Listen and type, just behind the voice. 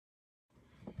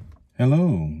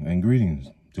Hello and greetings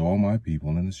to all my people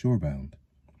in the shorebound.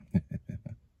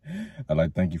 I'd like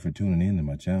to thank you for tuning in to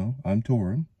my channel. I'm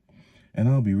Torum, and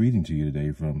I'll be reading to you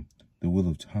today from The Wheel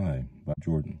of Time by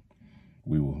Jordan.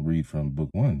 We will read from Book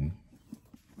 1,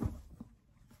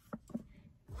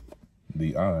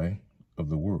 The Eye of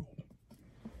the World.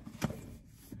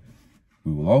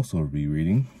 We will also be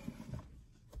reading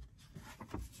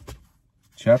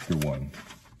Chapter 1,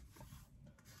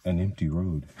 An Empty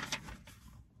Road.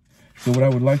 So what I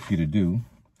would like you to do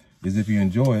is, if you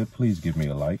enjoy it, please give me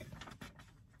a like.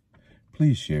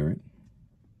 Please share it.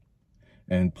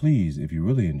 And please, if you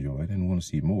really enjoy it and want to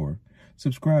see more,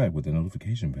 subscribe with the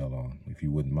notification bell on, if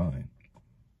you wouldn't mind.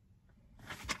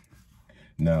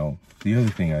 Now, the other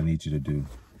thing I need you to do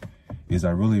is,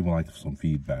 I really would like some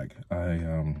feedback. I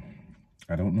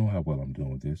don't know how well I'm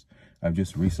doing with this. I've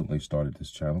just recently started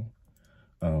this channel.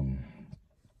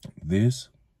 This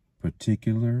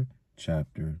particular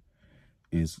chapter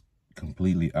is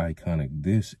completely iconic.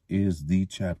 This is the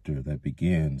chapter that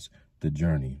begins the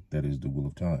journey that is the Wheel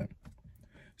of Time.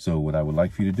 So what I would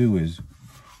like for you to do is,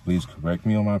 please correct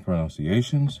me on my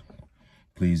pronunciations.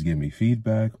 Please give me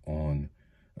feedback on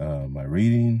my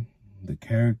reading, the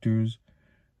characters,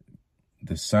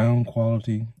 the sound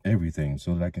quality, everything,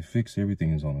 so that I can fix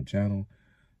everything that's on the channel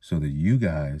so that you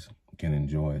guys can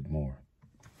enjoy it more.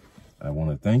 I want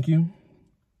to thank you,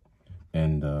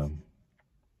 and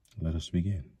let us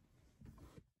begin.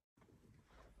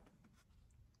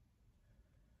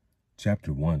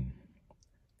 Chapter 1,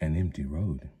 An Empty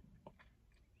Road.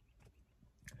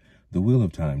 The wheel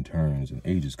of time turns and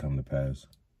ages come to pass,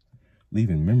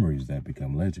 leaving memories that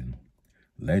become legend.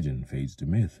 Legend fades to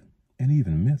myth, and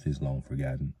even myth is long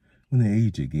forgotten when the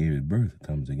age that gave it birth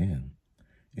comes again.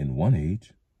 In one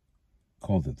age,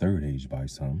 called the third age by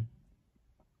some,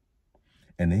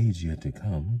 an age yet to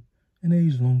come, an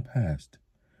age long past,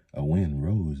 a wind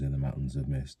rose in the mountains of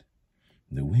mist.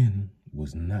 The wind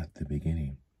was not the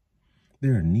beginning.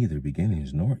 There are neither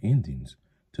beginnings nor endings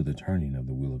to the turning of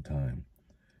the wheel of time,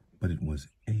 but it was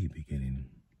a beginning.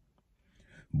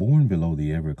 Born below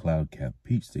the ever cloud-capped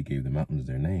peaks that gave the mountains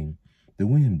their name, the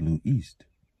wind blew east,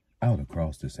 out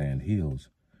across the sand hills,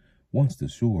 once the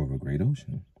shore of a great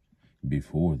ocean,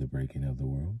 before the breaking of the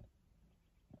world.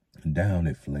 Down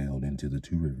it flailed into the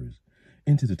two rivers,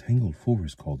 into the tangled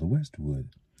forest called the Westwood,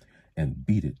 and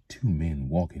beat it two men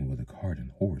walking with a cart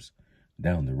and horse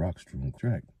down the rock-strewn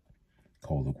track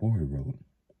called the quarry road.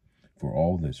 For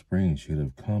all that spring should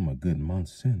have come a good month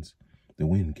since, the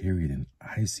wind carried an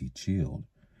icy chill,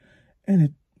 and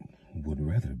it would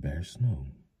rather bear snow.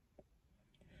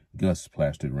 Gusts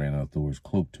plastered ran out Thor's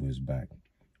cloak to his back,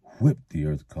 whipped the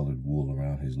earth-colored wool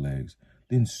around his legs,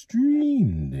 then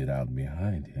streamed it out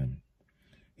behind him.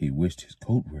 He wished his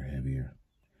coat were heavier,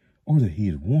 or that he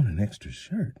had worn an extra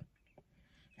shirt.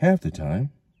 Half the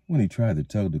time, when he tried to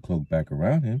tug the cloak back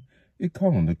around him, it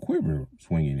caught on the quiver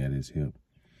swinging at his hip.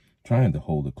 Trying to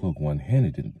hold the cloak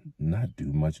one-handed did not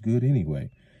do much good anyway.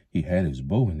 He had his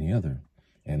bow in the other,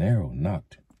 an arrow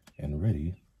nocked and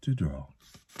ready to draw.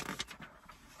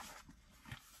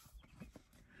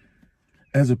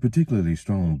 As a particularly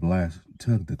strong blast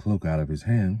tugged the cloak out of his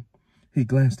hand, he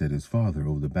glanced at his father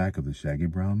over the back of the shaggy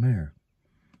brown mare.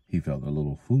 He felt a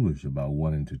little foolish about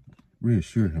wanting to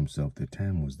reassure himself that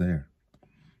Tam was there.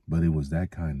 But it was that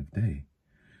kind of day.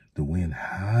 The wind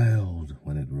howled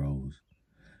when it rose.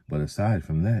 But aside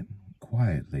from that,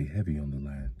 quiet lay heavy on the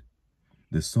land.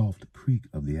 The soft creak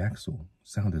of the axle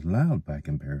sounded loud by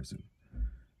comparison.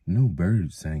 No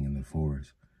birds sang in the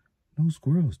forest. No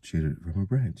squirrels chittered from a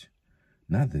branch.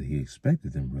 Not that he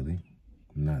expected them, really.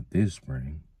 Not this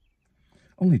spring.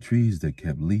 Only trees that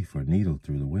kept leaf or needle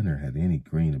through the winter had any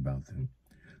green about them.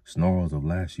 Snarls of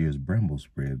last year's brambles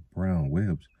spread brown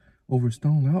webs over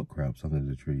stone outcrops under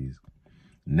the trees.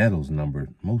 Nettles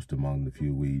numbered most among the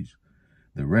few weeds.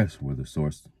 The rest were the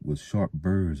sorts with sharp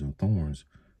burrs or thorns,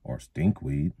 or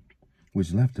stinkweed,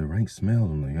 which left a rank smell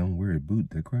on the unwary boot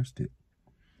that crushed it.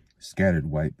 Scattered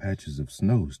white patches of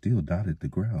snow still dotted the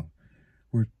ground,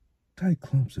 where tight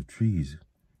clumps of trees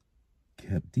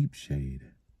kept deep shade.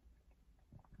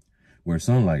 Where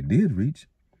sunlight did reach,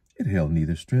 it held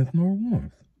neither strength nor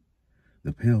warmth.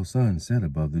 The pale sun set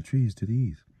above the trees to the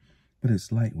east, but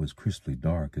its light was crisply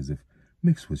dark, as if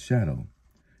mixed with shadow.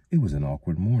 It was an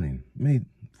awkward morning, made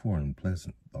for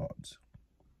unpleasant thoughts.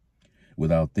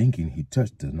 Without thinking, he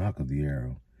touched the knock of the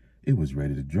arrow. It was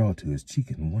ready to draw to his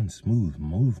cheek in one smooth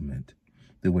movement,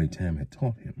 the way Tam had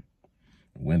taught him.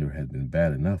 Winter had been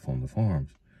bad enough on the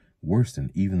farms, worse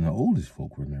than even the oldest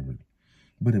folk remembered,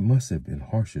 but it must have been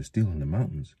harsher still in the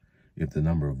mountains, if the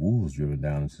number of wolves driven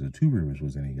down into the two rivers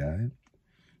was any guide.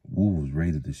 Wolves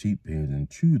raided the sheep pens and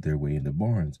chewed their way into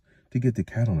barns to get the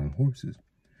cattle and horses.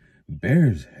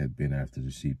 Bears had been after the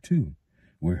sheep too,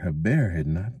 where a bear had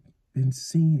not been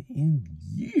seen in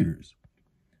years.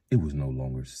 It was no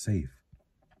longer safe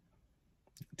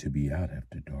to be out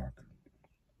after dark.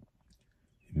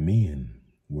 Men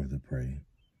were the prey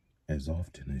as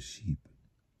often as sheep,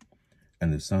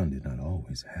 and the sun did not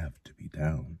always have to be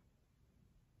down.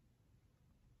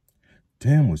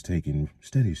 Tam was taking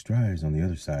steady strides on the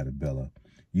other side of Bella,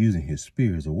 using his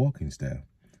spear as a walking staff,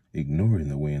 ignoring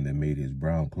the wind that made his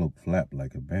brown cloak flap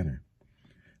like a banner.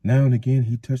 Now and again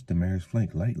he touched the mare's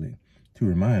flank lightly to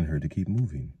remind her to keep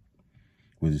moving.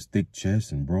 With his thick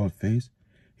chest and broad face,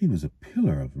 he was a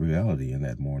pillar of reality in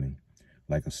that morning,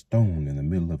 like a stone in the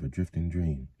middle of a drifting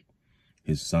dream.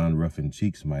 His sun-roughened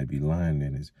cheeks might be lined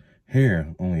and his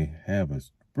hair only have a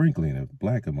sprinkling of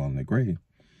black among the gray,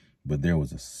 but there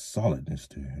was a solidness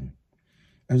to him,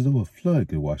 as though a flood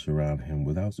could wash around him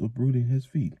without uprooting his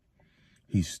feet.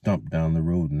 He stumped down the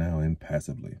road now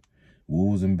impassively.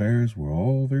 Wolves and bears were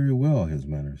all very well, his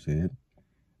manner said.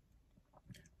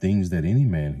 Things that any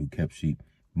man who kept sheep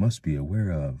must be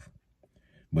aware of.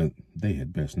 But they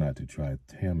had best not to try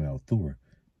Tam Thor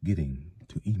getting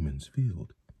to Eamon's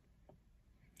field.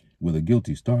 With a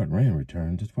guilty start, Rand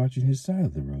returned to watching his side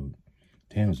of the road.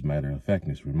 Tam's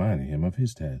matter-of-factness reminded him of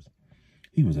his task.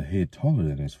 He was a head taller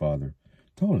than his father,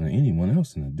 taller than anyone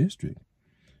else in the district,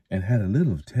 and had a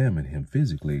little of Tam in him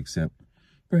physically, except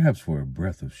perhaps for a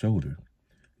breadth of shoulder.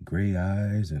 Gray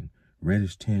eyes and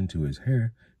reddish tint to his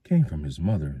hair came from his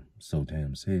mother, so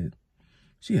Tam said.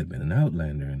 She had been an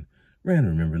outlander, and Rand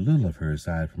remembered little of her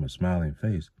aside from a smiling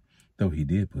face, though he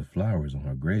did put flowers on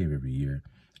her grave every year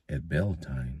at bell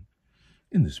time,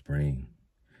 in the spring,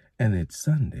 and at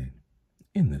Sunday,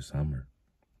 in the summer.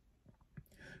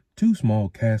 2 small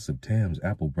casks of Tam's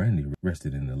apple brandy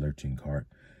rested in the lurching cart,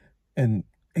 and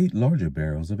 8 larger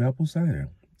barrels of apple cider,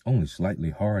 only slightly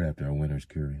hard after a winter's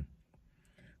curing.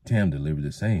 Tam delivered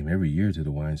the same every year to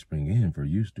the Wine Spring Inn for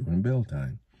use during bell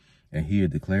time, and he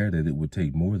had declared that it would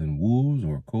take more than wolves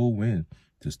or a cold wind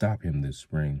to stop him this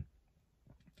spring.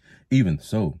 Even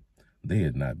so, they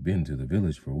had not been to the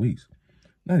village for weeks.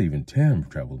 Not even Tam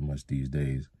traveled much these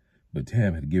days, but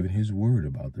Tam had given his word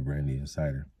about the brandy and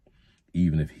cider,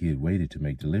 even if he had waited to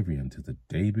make delivery until the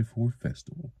day before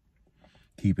festival.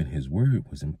 Keeping his word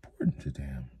was important to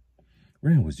Tam.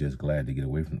 Rand was just glad to get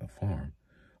away from the farm,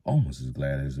 almost as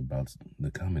glad as about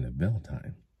the coming of bell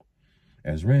time.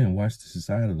 As Rand watched the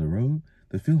side of the road,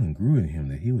 the feeling grew in him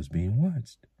that he was being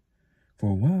watched.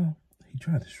 For a while, he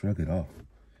tried to shrug it off.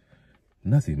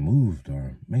 Nothing moved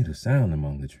or made a sound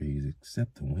among the trees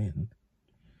except the wind.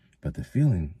 But the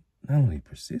feeling not only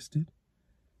persisted,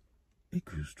 it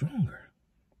grew stronger.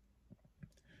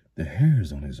 The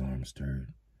hairs on his arms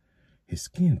stirred. His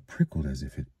skin prickled as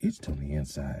if it itched on the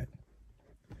inside.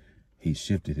 He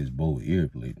shifted his bow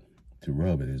irritably to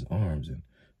rub at his arms and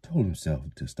told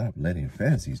himself to stop letting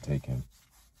fancies take him.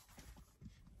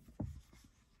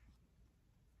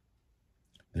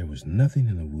 There was nothing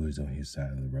in the woods on his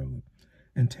side of the road,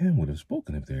 and Tam would have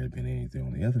spoken if there had been anything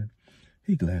on the other.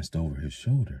 He glanced over his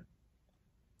shoulder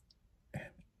and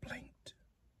blinked.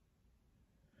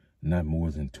 Not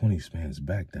more than 20 spans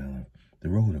back down the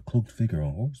road, a cloaked figure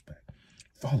on horseback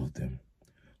followed them,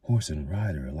 horse and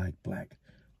rider alike black,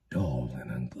 dull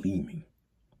and ungleaming.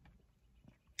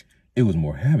 It was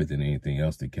more habit than anything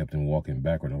else that kept him walking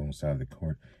backward alongside the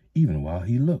cart, even while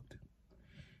he looked.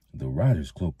 The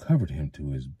rider's cloak covered him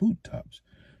to his boot tops.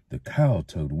 The cowl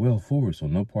tugged well forward so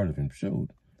no part of him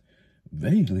showed.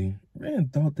 Vaguely,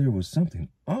 Rand thought there was something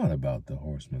odd about the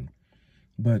horseman,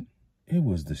 but it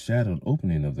was the shadowed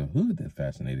opening of the hood that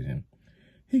fascinated him.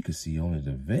 He could see only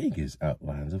the vaguest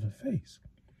outlines of a face,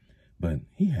 but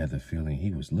he had the feeling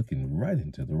he was looking right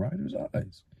into the rider's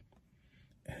eyes,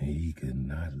 and he could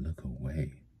not look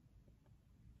away.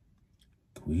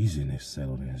 Queasiness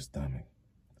settled in his stomach.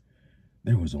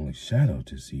 There was only shadow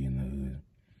to see in the hood,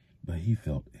 but he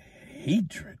felt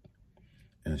hatred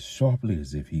as sharply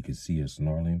as if he could see a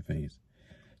snarling face.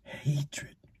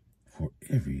 Hatred for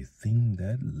everything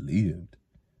that lived.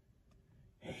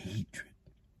 Hatred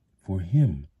for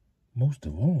him most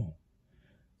of all.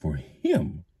 For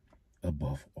him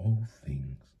above all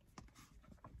things.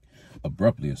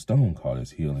 Abruptly, a stone caught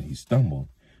his heel and he stumbled,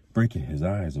 breaking his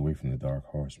eyes away from the dark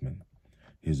horseman.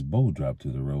 His bow dropped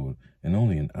to the road, and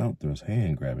only an outthrust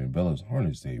hand grabbing Bella's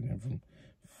harness saved him from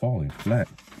falling flat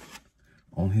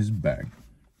on his back.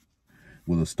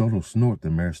 With a startled snort,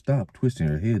 the mare stopped, twisting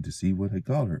her head to see what had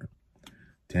caught her.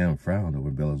 Tam frowned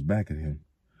over Bella's back at him.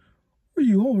 "Are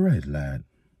you all right, lad?"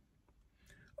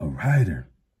 "A rider,"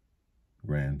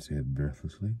 Rand said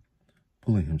breathlessly.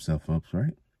 pulling himself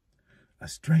upright. A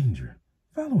stranger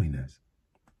following us.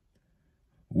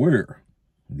 Where?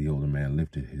 The older man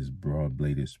lifted his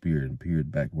broad-bladed spear and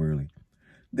peered back warily.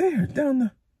 There, down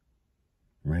the...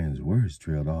 Rand's words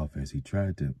trailed off as he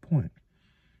tried to point.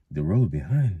 The road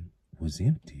behind was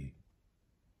empty.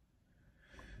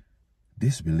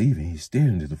 Disbelieving, he stared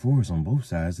into the forest on both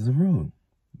sides of the road.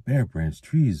 Bare-branched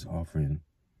trees offering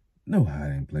no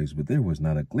hiding place, but there was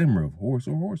not a glimmer of horse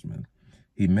or horseman.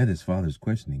 He met his father's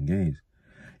questioning gaze.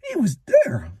 He was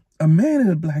there, a man in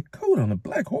a black coat on a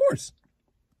black horse.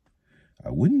 I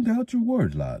wouldn't doubt your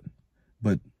word, lad,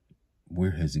 but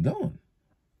where has he gone?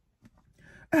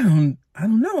 I don't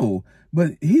know,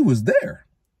 but he was there.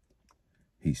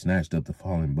 He snatched up the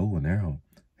fallen bow and arrow,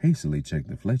 hastily checked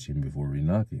the fletching before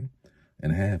renocking,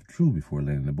 and half drew before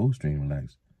letting the bowstring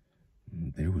relax.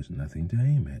 There was nothing to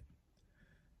aim at.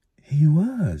 He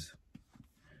was.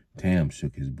 Tam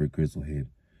shook his brick crystal head.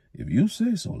 If you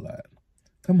say so, lad.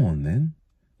 Come on, then.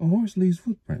 A horse leaves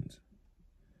footprints,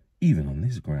 even on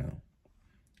this ground.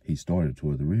 He started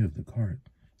toward the rear of the cart,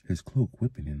 his cloak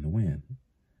whipping in the wind.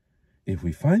 If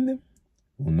we find him,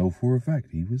 we'll know for a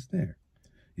fact he was there.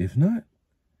 If not,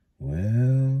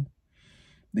 well,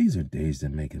 these are days that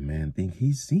make a man think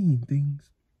he's seen things.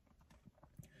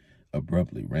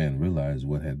 Abruptly, Rand realized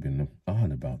what had been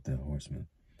odd about that horseman.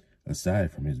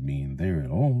 Aside from his being there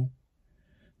at all,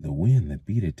 the wind that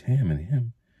beat at Tam and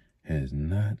him has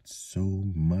not so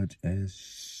much as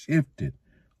shifted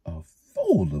a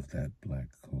fold of that black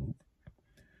cloak.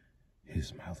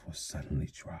 His mouth was suddenly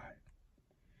dry.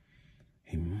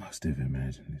 He must have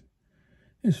imagined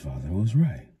it. His father was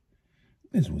right.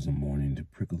 This was a morning to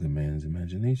prickle the man's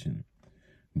imagination.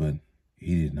 But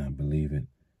he did not believe it.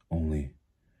 Only,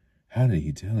 how did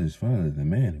he tell his father that the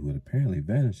man who had apparently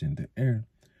vanished into air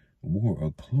wore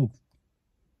a cloak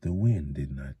the wind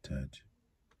did not touch?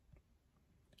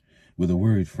 With a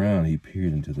worried frown, he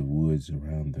peered into the woods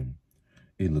around them.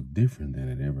 It looked different than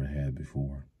it ever had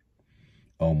before.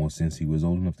 Almost since he was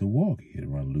old enough to walk, he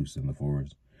had run loose in the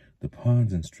forest. The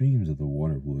ponds and streams of the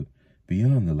waterwood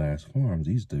beyond the last farms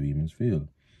east of Eamon's Field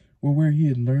were where he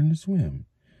had learned to swim.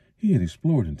 He had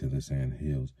explored into the sand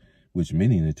hills, which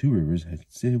many in the Two Rivers had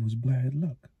said was bad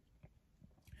luck.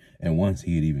 And once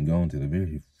he had even gone to the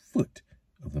very foot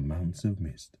of the Mountains of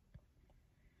Mist.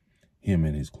 Him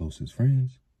and his closest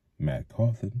friends, Matt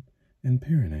Cawthon and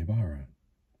Perrin Ibarra.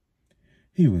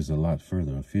 He was a lot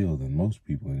further afield than most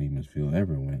people in Eamon's Field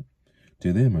ever went.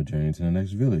 To them, a journey to the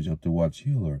next village up to Watch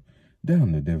Hill or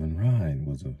down the Devon Ride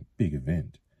was a big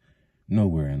event.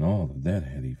 Nowhere in all of that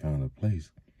had he found a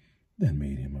place that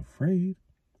made him afraid.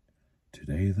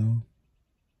 Today, though,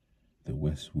 the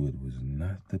Westwood was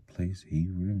not the place he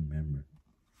remembered.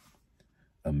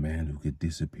 A man who could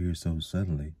disappear so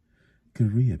suddenly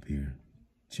could reappear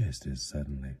just as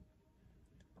suddenly,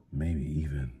 maybe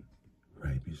even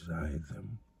right beside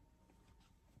them.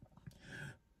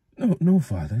 No,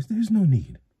 father, there's no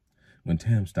need. When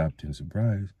Tam stopped in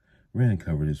surprise, Rand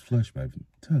covered his flush by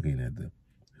tugging at the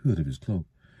hood of his cloak.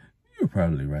 You're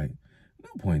probably right. No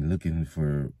point looking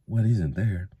for what isn't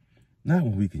there. Not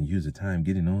when we can use the time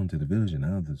getting on to the village and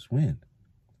out of this wind.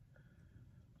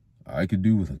 I could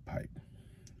do with a pipe,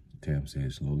 Tam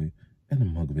said slowly, and a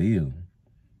mug of ale,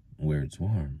 where it's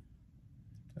warm.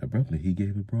 Abruptly, he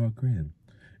gave a broad grin.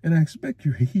 And I expect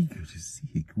you're eager to see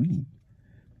a queen.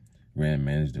 Rand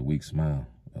managed a weak smile.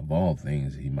 Of all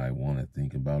things he might want to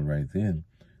think about right then,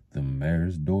 the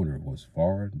mayor's daughter was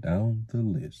far down the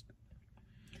list.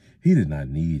 He did not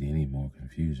need any more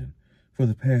confusion. For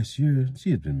the past year,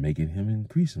 she had been making him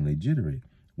increasingly jittery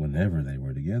whenever they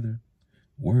were together.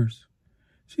 Worse,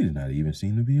 she did not even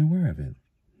seem to be aware of it.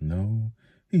 No,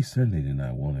 he certainly did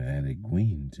not want to add a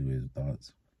queen to his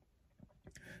thoughts.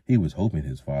 He was hoping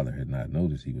his father had not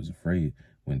noticed he was afraid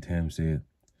when Tam said,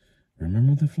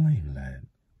 "Remember the flame, lad,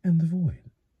 and the void."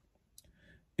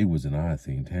 It was an odd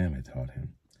thing Tam had taught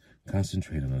him.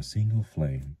 Concentrate on a single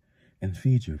flame and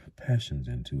feed your passions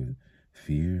into it,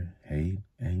 fear, hate,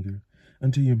 anger,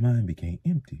 until your mind became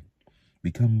empty.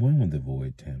 Become one with the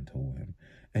void, Tam told him,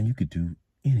 and you could do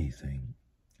anything.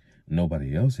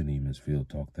 Nobody else in Eamon's Field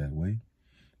talked that way,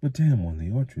 but Tam won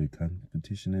the archery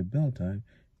competition at Beltime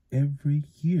every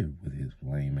year with his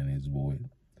flame and his void.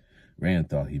 Rand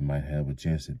thought he might have a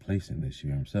chance at placing this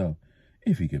year himself,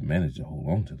 if he could manage to hold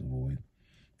on to the void.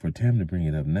 For Tam to bring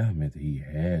it up now meant that he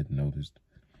had noticed,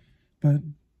 but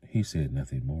he said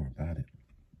nothing more about it.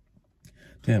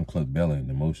 Tam clucked Bella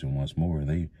into motion once more, and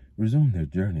they resumed their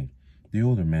journey, the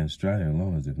older man striding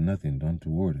along as if nothing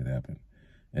untoward had happened,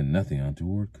 and nothing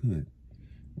untoward could.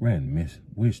 Rand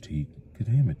wished he could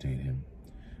imitate him.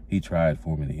 He tried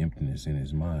forming the emptiness in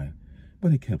his mind,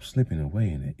 but it kept slipping away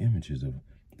in the images of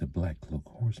the black-cloaked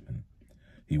horseman.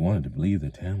 He wanted to believe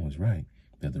that Tam was right,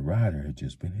 that the rider had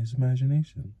just been his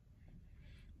imagination.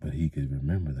 But he could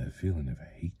remember that feeling of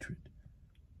hatred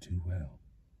too well.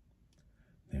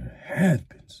 There had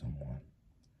been someone,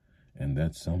 and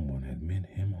that someone had meant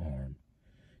him harm.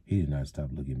 He did not stop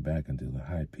looking back until the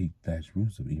high-peaked thatched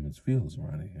roofs of Eamon's Fields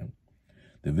surrounded him.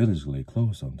 The village lay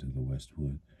close onto the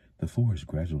westwood, the forest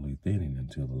gradually thinning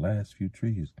until the last few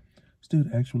trees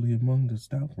stood actually among the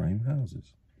stout frame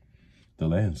houses. The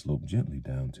land sloped gently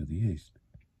down to the east,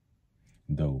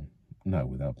 though not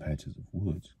without patches of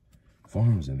woods.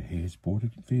 Farms and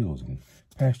hedge-bordered fields and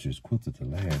pastures quilted the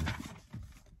land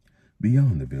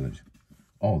beyond the village,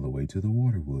 all the way to the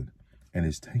waterwood and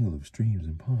its tangle of streams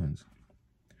and ponds.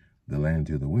 The land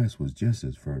to the west was just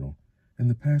as fertile, and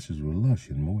the pastures were lush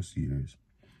in most years,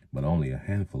 but only a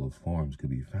handful of farms could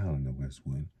be found in the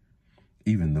westwood.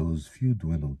 Even those few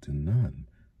dwindled to none,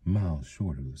 miles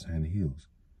short of the sandy hills,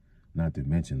 not to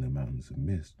mention the mountains of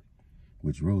mist,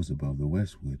 which rose above the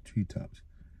westwood treetops,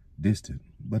 distant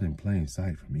but in plain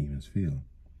sight from Eamon's Field.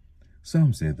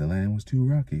 Some said the land was too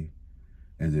rocky,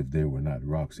 as if there were not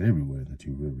rocks everywhere in the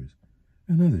two rivers,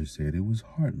 and others said it was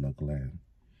hard-luck land.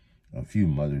 A few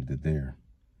muttered that there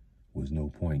was no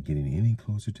point getting any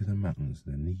closer to the mountains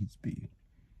than needs be.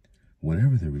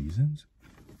 Whatever the reasons,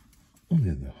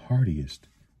 only the hardiest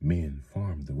men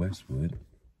farmed the westwood.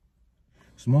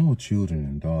 Small children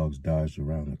and dogs dodged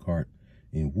around the cart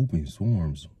in whooping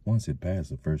swarms once it passed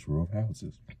the first row of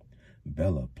houses.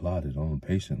 Bella plodded on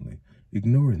patiently,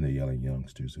 ignoring the yelling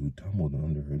youngsters who tumbled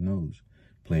under her nose,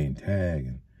 playing tag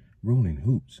and rolling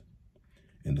hoops.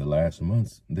 In the last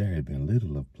months, there had been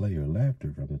little of play or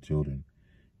laughter from the children,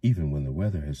 even when the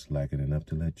weather had slackened enough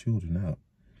to let children out.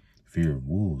 Fear of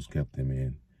wolves kept them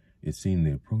in. It seemed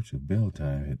the approach of bell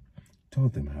time had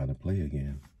taught them how to play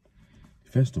again.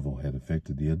 Festival had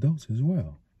affected the adults as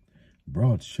well.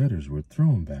 Broad shutters were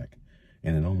thrown back,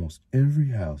 and in almost every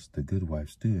house the good wife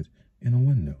stood in a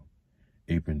window,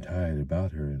 apron tied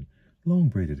about her and long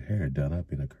braided hair done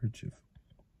up in a kerchief,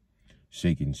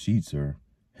 shaking sheets or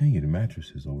hanging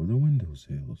mattresses over the window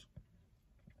sills.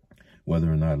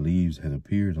 Whether or not leaves had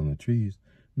appeared on the trees,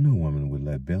 no woman would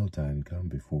let Beltane come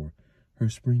before her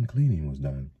spring cleaning was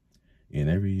done. In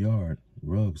every yard,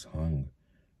 rugs hung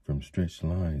from stretched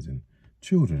lines, and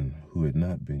children who had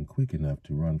not been quick enough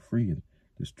to run free in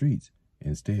the streets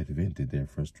instead vented their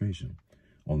frustration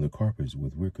on the carpets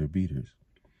with wicker beaters.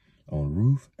 On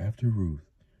roof after roof,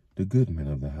 the good men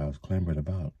of the house clambered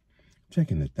about,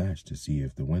 checking the thatch to see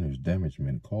if the winter's damage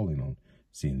meant calling on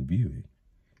Sin Buick,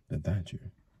 the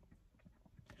thatcher.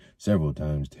 Several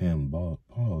times Tam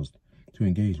paused to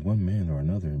engage one man or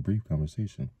another in brief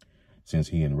conversation. Since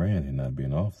he and Rand had not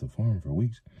been off the farm for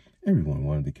weeks, everyone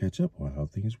wanted to catch up on how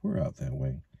things were out that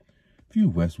way. Few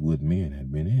Westwood men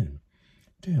had been in.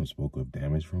 Tam spoke of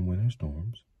damage from winter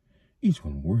storms, each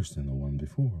one worse than the one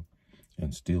before,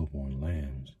 and stillborn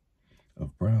lambs,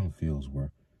 of brown fields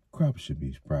where crops should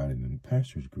be sprouting and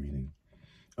pastures greening,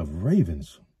 of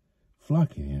ravens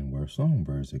flocking in where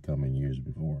songbirds had come in years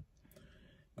before.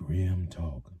 Grim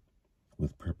talk,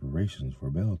 with preparations for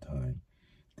bell time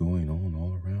going on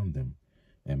all around them,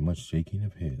 and much shaking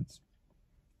of heads.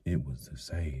 It was the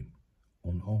same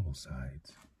on all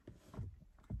sides.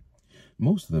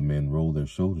 Most of the men rolled their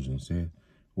shoulders and said,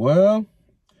 Well,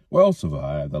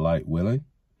 survive the light will it.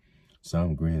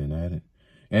 Some grinned and added,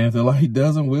 and if the light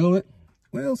doesn't will it,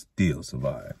 we'll still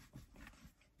survive.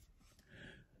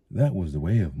 That was the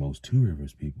way of most Two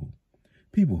Rivers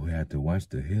people who had to watch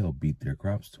the hail beat their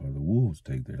crops or the wolves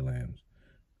take their lambs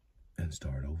and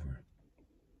start over.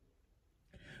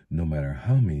 No matter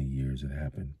how many years it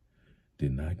happened,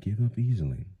 did not give up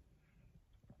easily.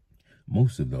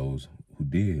 Most of those who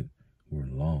did were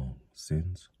long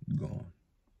since gone.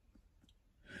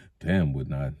 Tam would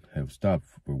not have stopped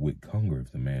for Whit Conger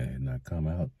if the man had not come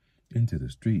out into the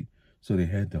street, so they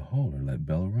had to haul or let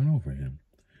Bella run over him.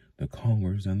 The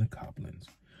Congers and the Coplans.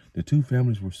 The two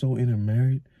families were so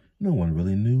intermarried, no one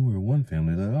really knew where one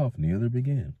family let off and the other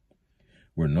began.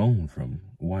 Were known from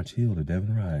Watch Hill to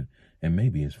Devon Ride, and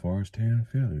maybe as far as Tarrant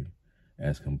Ferry,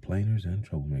 as complainers and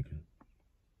troublemakers.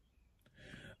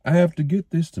 I have to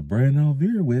get this to Brandon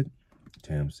Veerwit,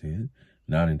 Tam said,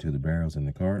 nodding to the barrels in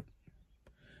the cart.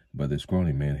 But the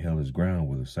scrawny man held his ground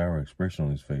with a sour expression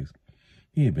on his face.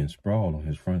 He had been sprawled on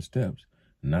his front steps,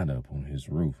 not up on his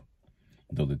roof,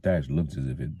 though the thatch looked as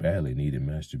if it badly needed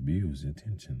Master Buell's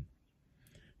attention.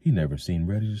 He never seemed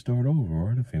ready to start over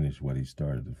or to finish what he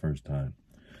started the first time.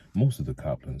 Most of the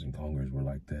Coplans and Congers were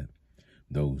like that,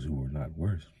 those who were not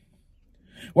worse.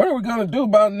 What are we going to do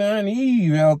about 9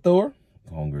 Eve, Althor?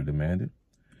 Conger demanded.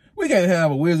 We can't have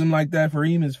a wisdom like that for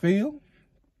Eamon's Field.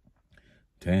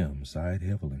 Tam sighed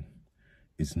heavily.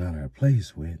 It's not our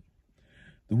place, Wit.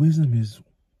 The wisdom is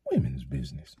women's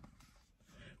business.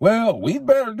 Well, we'd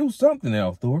better do something,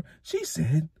 Althor. She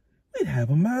said we'd have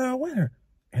a mild winter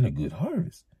and a good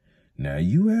harvest. Now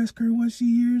you ask her what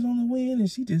she hears on the wind,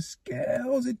 and she just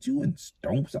scowls at you and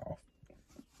stomps off.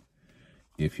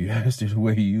 If you asked her the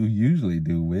way you usually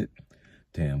do, Wit,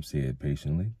 Tam said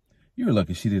patiently, you're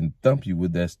lucky she didn't thump you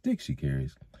with that stick she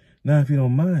carries. Now, if you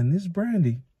don't mind, this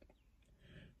brandy.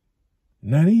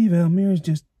 Naive Almira's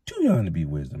just too young to be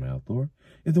wisdom, Althor.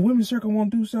 If the women's circle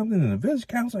won't do something, then the village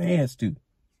council has to.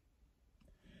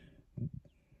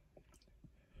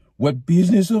 What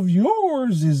business of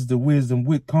yours is the wisdom,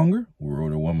 Wit Conger?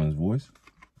 Roared a woman's voice.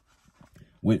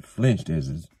 Wit flinched as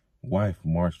his wife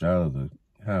marched out of the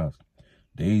house.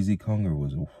 Daisy Conger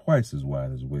was twice as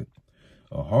wide as Wit,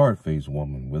 a hard-faced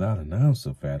woman without an ounce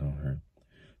of fat on her.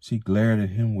 She glared at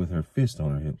him with her fist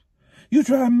on her hips. You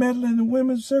try meddling in the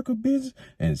women's circle business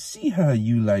and see how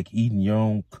you like eating your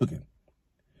own cooking,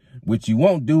 which you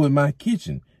won't do in my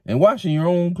kitchen, and washing your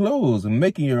own clothes and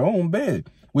making your own bed,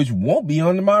 which won't be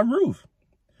under my roof.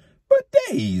 But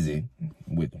Daisy,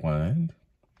 Wit whined,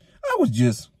 I was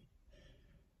just...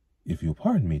 If you'll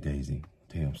pardon me, Daisy,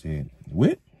 Tam said.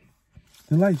 Wit,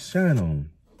 the lights shine on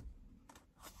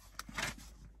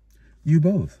you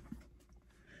both.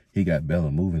 He got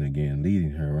Bella moving again,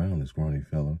 leading her around the scrawny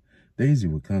fellow. Daisy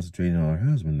was concentrating on her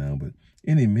husband now, but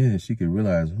any minute she could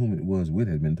realize whom it was Wit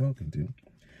had been talking to.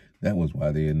 That was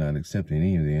why they had not accepted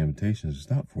any of the invitations to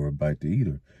stop for a bite to eat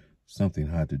or something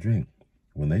hot to drink.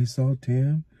 When they saw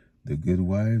Tam, the good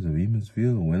wives of Eamon's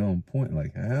Field went on point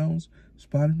like hounds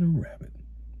spotting a rabbit.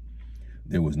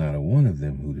 There was not a one of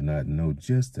them who did not know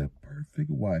just the perfect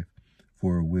wife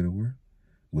for a widower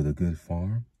with a good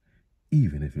farm,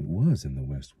 even if it was in the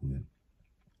Westwood.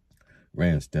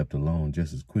 Rand stepped along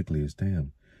just as quickly as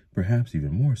Tam, perhaps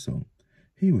even more so.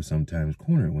 He was sometimes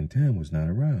cornered when Tam was not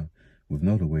around, with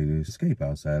no way to escape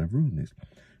outside of rudeness.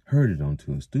 Herded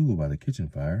onto a stool by the kitchen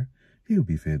fire, he would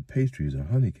be fed pastries or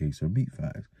honey cakes or meat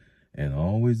pies, and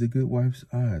always the good wife's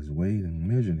eyes weighed and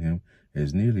measured him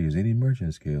as nearly as any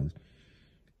merchant scales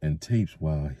and tapes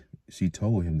while she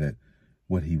told him that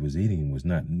what he was eating was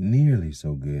not nearly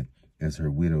so good as her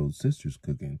widowed sister's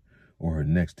cooking or her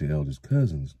next to eldest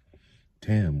cousin's.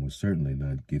 Tam was certainly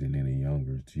not getting any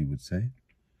younger, she would say.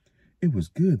 It was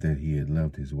good that he had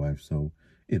loved his wife so.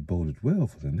 It boded well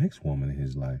for the next woman in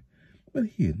his life, but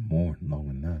he had mourned long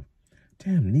enough.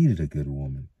 Tam needed a good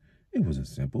woman. It was a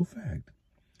simple fact.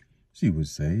 She would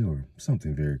say, or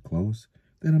something very close,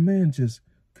 that a man just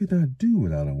could not do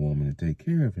without a woman to take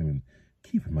care of him and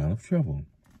keep him out of trouble.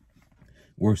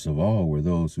 Worst of all were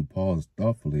those who paused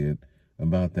thoughtfully at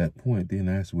about that point, then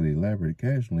asked with elaborate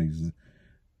casualness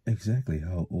exactly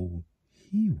how old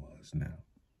he was now.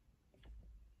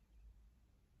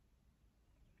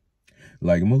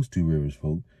 Like most Two Rivers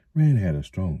folk, Rand had a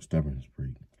strong, stubborn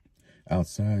streak.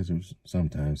 Outsiders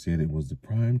sometimes said it was the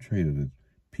prime trait of the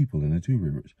people in the Two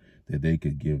Rivers, that they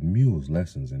could give mules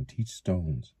lessons and teach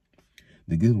stones.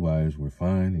 The good wives were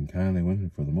fine and kindly women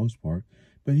for the most part,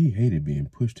 but he hated being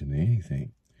pushed into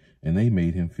anything, and they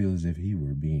made him feel as if he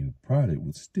were being prodded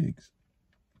with sticks.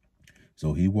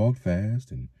 So he walked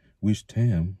fast and wished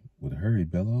Tam would hurry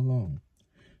Bella along.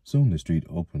 Soon the street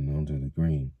opened onto the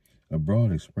green, a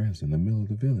broad expanse in the middle of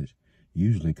the village,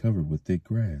 usually covered with thick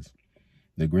grass.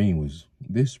 The green was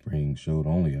this spring showed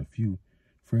only a few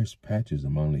fresh patches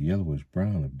among the yellowish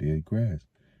brown of dead grass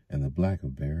and the black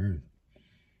of bare earth.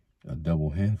 A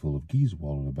double handful of geese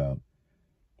waddled about,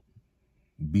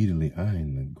 beadily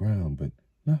eyeing the ground, but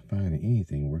not finding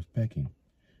anything worth pecking,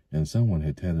 and someone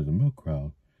had tethered a milk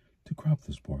cow to crop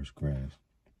the sparse grass.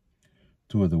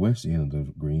 Toward the west end of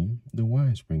the green, the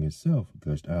wine spring itself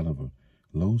gushed out of a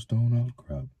low stone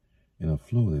outcrop in a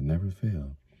flow that never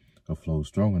failed, a flow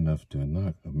strong enough to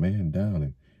knock a man down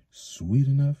and sweet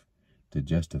enough to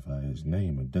justify his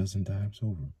name a dozen times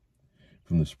over.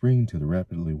 From the spring to the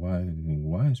rapidly widening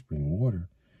wine spring, water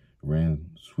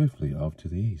ran swiftly off to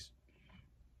the east,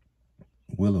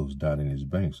 willows dotting its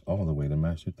banks all the way to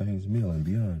Master Thang's Mill and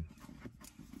beyond,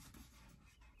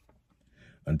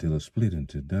 until it split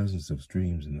into dozens of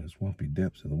streams in the swampy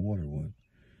depths of the waterwood.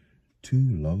 Two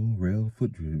low rail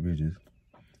footbridges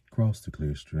crossed the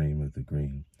clear stream of the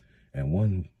green, and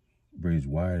one bridge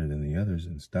wider than the others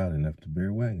and stout enough to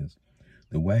bear wagons.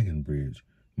 The wagon bridge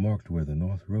marked where the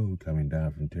north road coming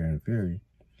down from Terran Ferry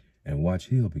and Watch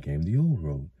Hill became the old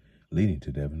road leading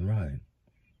to Devon Ride.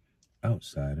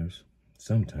 Outsiders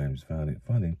sometimes found it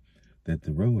funny that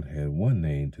the road had one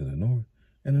name to the north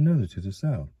and another to the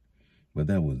south. But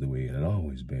that was the way it had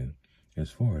always been, as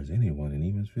far as anyone in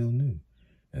Emansville knew.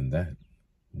 And that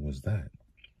was that.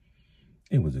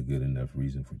 It was a good enough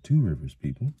reason for Two Rivers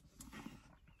people.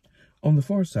 On the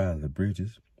far side of the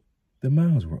bridges, the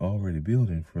mounds were already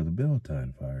building for the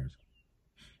Beltane fires.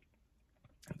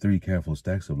 3 careful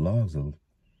stacks of logs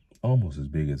almost as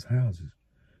big as houses.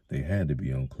 They had to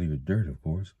be on cleared dirt, of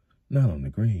course, not on the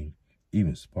green,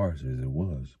 even sparse as it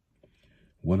was.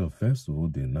 What a festival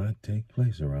did not take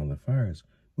place around the fires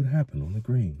would happen on the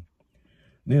green.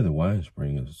 Near the wine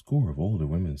spring, a score of older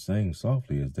women sang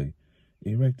softly as they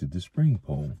erected the spring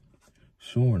pole.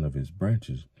 Shorn of its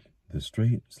branches, the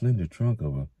straight, slender trunk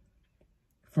of a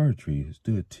fir tree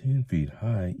stood 10 feet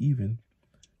high, even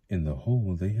in the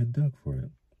hole they had dug for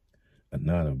it. A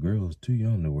knot of girls too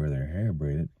young to wear their hair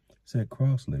braided sat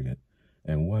cross-legged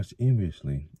and watched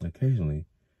enviously, occasionally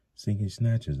singing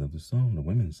snatches of the song the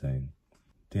women sang.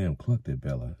 Tam clucked at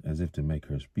Bella as if to make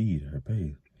her speed her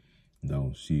pace,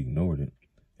 though she ignored it,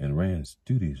 and Rand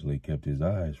studiously kept his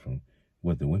eyes from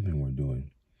what the women were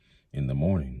doing. In the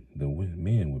morning, the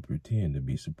men would pretend to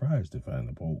be surprised to find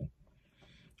the pole.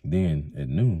 Then, at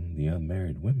noon, the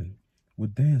unmarried women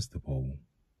would dance the pole,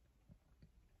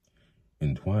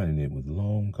 entwining it with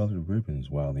long colored ribbons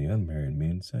while the unmarried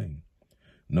men sang.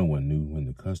 No one knew when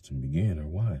the custom began or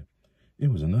why.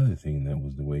 It was another thing that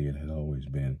was the way it had always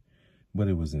been, but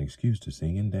it was an excuse to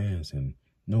sing and dance, and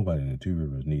nobody in the Two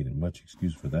Rivers needed much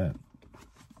excuse for that.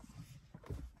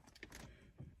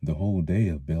 The whole day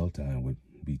of Beltane would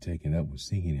be taken up with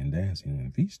singing and dancing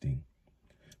and feasting,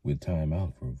 with time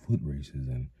out for foot races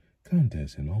and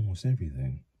contests and almost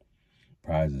everything.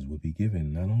 Prizes would be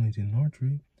given not only in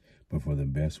archery, but for the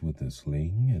best with the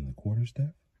sling and the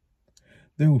quarterstaff.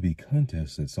 There would be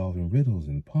contests at solving riddles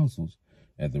and puzzles,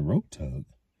 at the rope tug,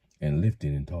 and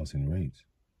lifting and tossing weights.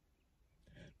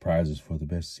 Prizes for the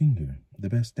best singer, the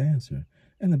best dancer,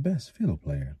 and the best fiddle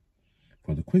player.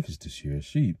 For the quickest to shear a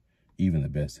sheep, even the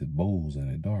best at bowls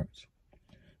and at darts.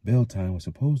 Beltane was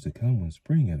supposed to come when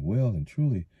spring had well and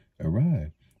truly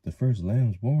arrived, the first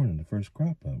lambs born and the first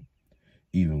crop up.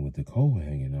 Even with the cold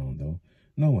hanging on, though,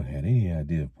 no one had any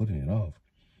idea of putting it off.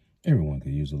 Everyone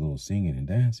could use a little singing and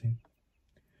dancing.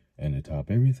 And to top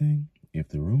everything, if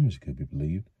the rumors could be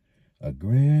believed, a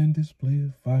grand display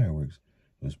of fireworks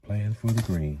was planned for the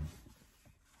green.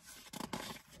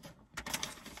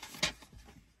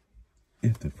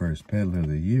 If the first peddler of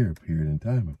the year appeared in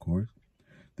time, of course,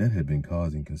 that had been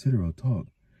causing considerable talk.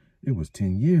 It was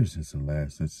 10 years since the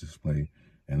last such display,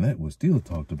 and that was still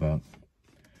talked about.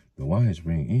 The Wine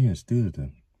Spring Inn stood at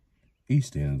the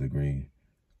east end of the green,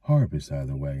 hard beside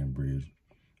the wagon bridge.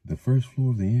 The first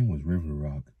floor of the inn was river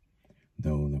rock,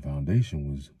 though the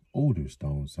foundation was older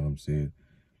stone, some said,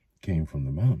 came from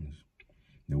the mountains.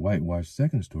 The whitewashed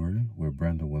second story, where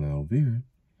Brandon Elvira,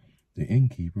 the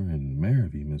innkeeper and mayor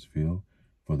of Emansville,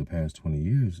 for the past 20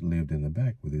 years, lived in the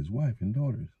back with his wife and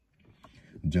daughters,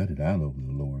 jutted out over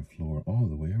the lower floor all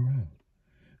the way around.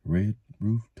 Red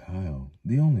roof tile,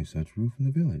 the only such roof in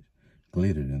the village,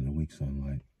 glittered in the weak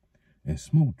sunlight, and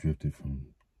smoke drifted from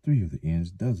 3 of the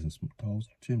inn's dozen tall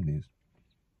chimneys.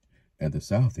 At the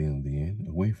south end of the inn,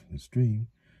 away from the stream,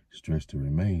 stretched the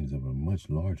remains of a much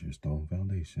larger stone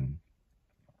foundation.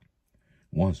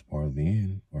 Once part of the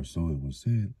inn, or so it was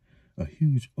said, a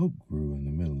huge oak grew in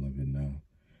the middle of it now,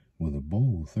 with a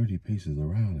bole 30 paces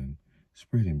around and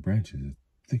spreading branches as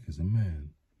thick as a man.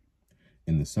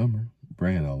 In the summer,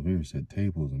 Brand Alvira set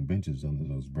tables and benches under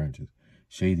those branches,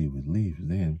 shady with leaves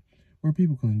then, where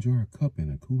people could enjoy a cup in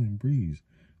a cooling breeze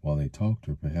while they talked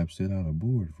or perhaps set out a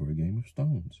board for a game of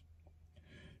stones.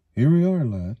 "Here we are,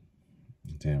 lad."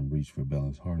 Tam reached for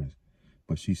Bella's harness,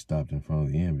 but she stopped in front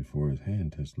of the inn before his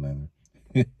hand touched the lather.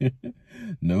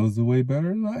 "Knows the way better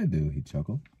than I do," he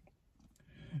chuckled.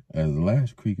 As the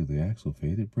last creak of the axle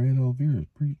faded, Brand Elvira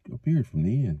appeared from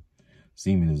the inn,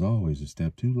 seeming as always a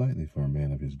step too lightly for a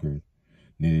man of his girth,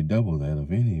 nearly double that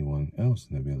of anyone else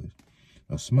in the village.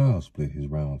 A smile split his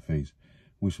round face,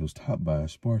 which was topped by a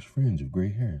sparse fringe of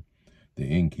gray hair. The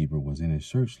innkeeper was in his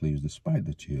shirt sleeves despite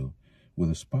the chill,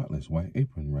 with a spotless white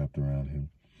apron wrapped around him.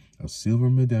 A silver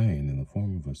medallion in the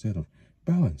form of a set of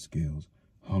balance scales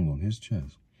hung on his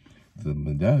chest. The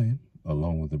medallion,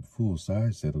 along with a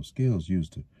full-size set of scales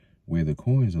used to weigh the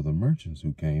coins of the merchants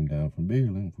who came down from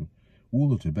Maryland for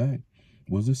wool or tobacco,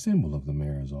 was a symbol of the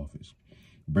mayor's office.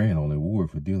 Brand only wore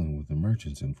it for dealing with the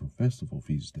merchants and for festival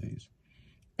feast days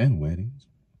and weddings.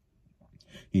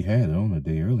 He had it on a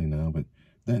day early now, but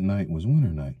that night was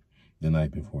winter night, the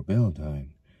night before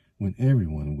Beltane, when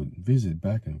everyone would visit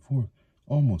back and forth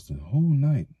almost the whole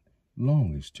night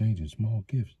long, exchanging small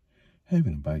gifts,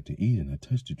 having a bite to eat and a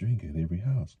touch to drink at every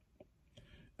house.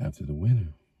 After the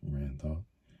winter, Rand thought,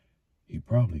 he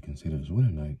probably considers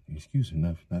winter night excuse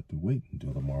enough not to wait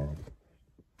until tomorrow.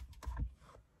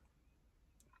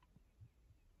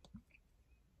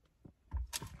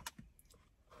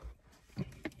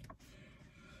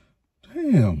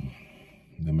 Damn,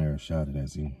 the mayor shouted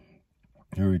as he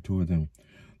hurried toward them.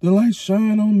 The lights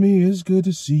shine on me. It's good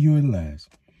to see you at last.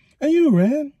 And you,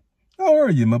 Rand, how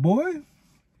are you, my boy?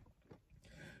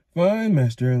 Fine,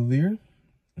 Master Elvira,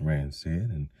 Rand said.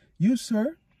 And you,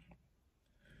 sir?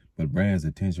 But Brand's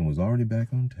attention was already back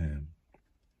on Tam.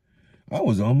 I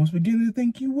was almost beginning to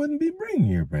think you wouldn't be bringing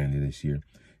your brandy this year.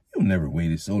 You never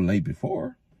waited so late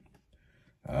before.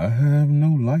 I have no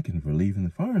liking for leaving the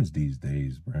farms these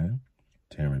days, Brand,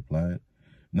 Tam replied.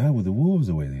 Not with the wolves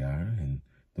the way they are, and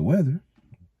the weather.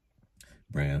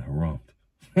 Brand harumphed.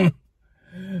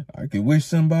 I could wish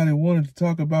somebody wanted to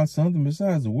talk about something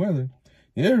besides the weather.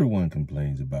 Everyone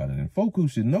complains about it, and folk who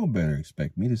should know better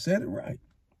expect me to set it right.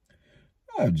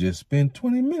 I've just spent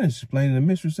 20 minutes explaining to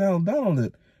Mistress Aldonald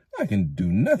that I can do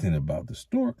nothing about the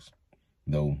storks,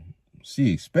 though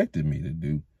she expected me to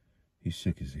do. He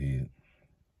shook his head.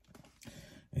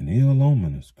 An ill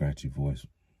omen, a scratchy voice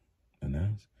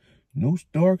announced. No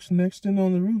storks nesting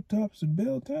on the rooftops at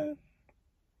bell time?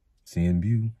 Seeing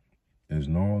Bew, as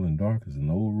gnarled and dark as an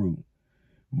old root,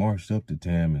 marched up to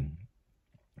Tam and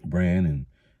Brand and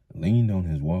leaned on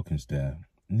his walking staff,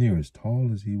 near as tall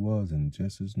as he was and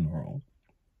just as gnarled.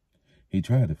 He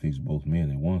tried to fix both men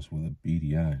at once with a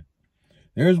beady eye.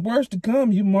 There's worse to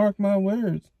come, you mark my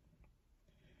words.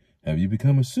 Have you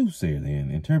become a soothsayer,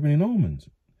 then, interpreting omens?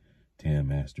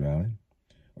 Tam asked dryly.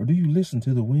 Or do you listen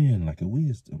to the wind like a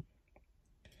wisdom?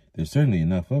 There's certainly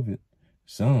enough of it,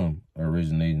 some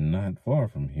originating not far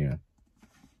from here.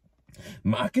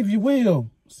 Mock if you will,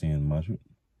 Sin muttered.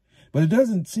 But it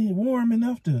doesn't seem warm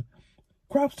enough to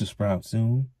crops to sprout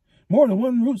soon. More than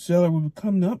one root cellar will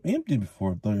come up empty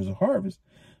before there's a harvest.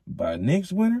 By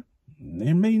next winter,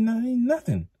 there may not be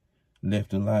nothing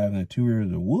left alive in the 2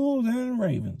 areas of wolves and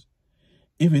ravens.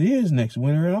 If it is next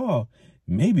winter at all,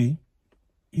 maybe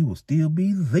it will still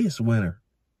be this winter.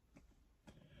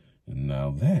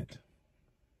 Now that,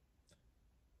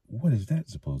 what is that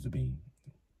supposed to be?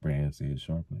 Brand said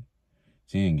sharply.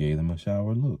 Sin gave them a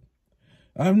shower look.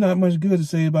 I've not much good to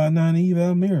say about Nynaeve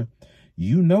Almira.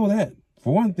 You know that.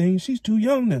 For one thing, she's too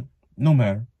young to. No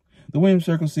matter. The Wind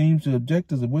Circle seems to object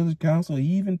to the Wizard Council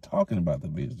even talking about the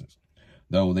business,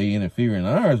 though they interfere in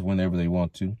ours whenever they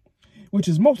want to, which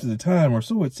is most of the time, or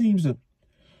so it seems to.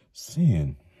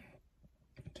 Sin,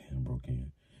 Tam broke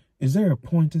in. Is there a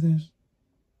point to this?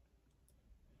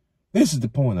 This is the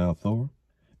point, Althor.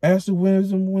 Ask the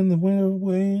wisdom when the winter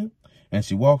will end, and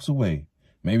she walks away.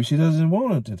 Maybe she doesn't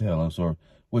want her to tell us, or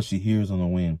what she hears on the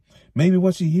wind. Maybe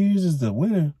what she hears is the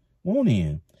winter won't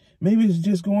end. Maybe it's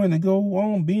just going to go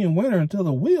on being winter until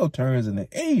the wheel turns and the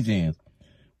age ends.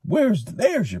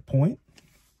 There's your point.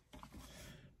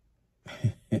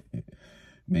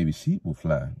 Maybe sheep will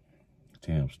fly,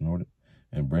 Tam snorted,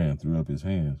 and Brand threw up his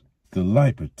hands. The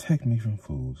light protect me from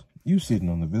fools. You sitting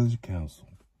on the village council.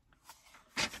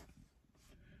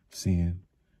 Sin,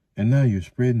 and now you're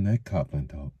spreading that Copland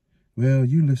talk. Well,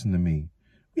 you listen to me.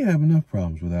 We have enough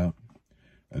problems without.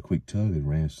 A quick tug at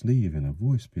Rand's sleeve and a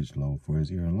voice pitched low for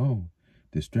his ear alone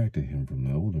distracted him from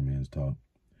the older man's talk.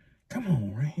 Come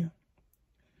on, Rand.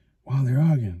 While they're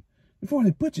arguing, before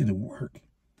they put you to work.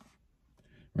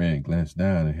 Rand glanced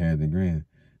down and had the grin.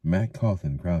 Mac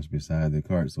Cawthon crouched beside the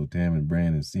cart so Tam and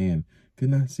Brand and Sin could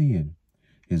not see him.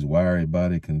 His wiry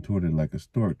body contorted like a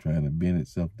stork trying to bend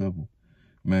itself double.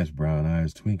 Matt's brown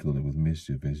eyes twinkled with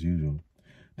mischief as usual.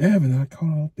 Dav and I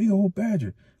caught a big old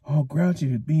badger, all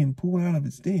grouchy at being pulled out of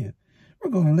its den.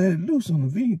 We're going to let it loose on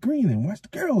the green and watch the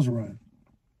girls run.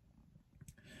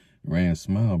 Rand's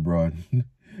smile broadened.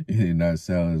 It did not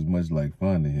sound as much like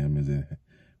fun to him as it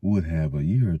would have a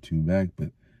year or two back, but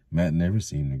Matt never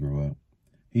seemed to grow up.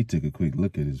 He took a quick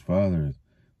look at his father as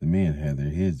the men had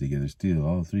their heads together still,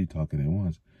 all three talking at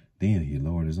once. Then he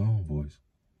lowered his own voice.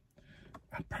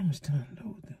 I promised to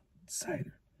unload the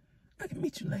cider. I can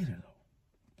meet you later, though.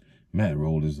 Matt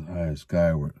rolled his eyes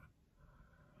skyward.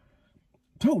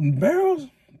 Toting barrels?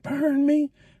 Burn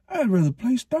me. I'd rather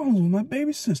play stones with my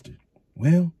baby sister.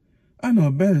 Well, I know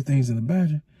of better things than the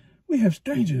badger. We have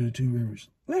strangers in the 2 rivers.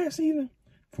 Last evening,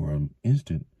 for an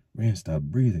instant, Rand stopped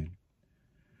breathing.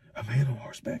 A man on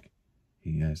horseback?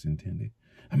 He asked intently.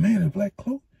 A man in a black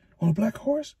cloak on a black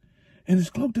horse? And his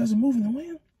cloak doesn't move in the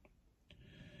wind?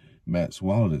 Matt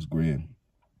swallowed his grin,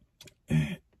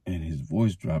 and his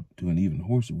voice dropped to an even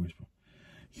hoarser whisper.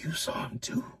 You saw him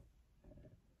too?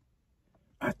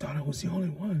 I thought I was the only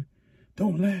one.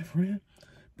 Don't laugh, Rand,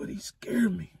 but he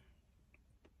scared me.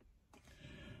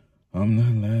 I'm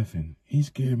not laughing. He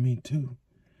scared me too.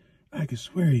 I could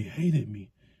swear he hated me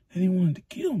and he wanted to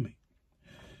kill me.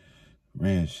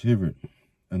 Rand shivered.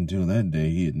 Until that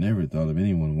day, he had never thought of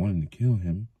anyone wanting to kill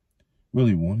him,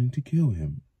 really wanting to kill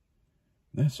him.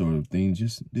 That sort of thing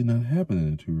just did not happen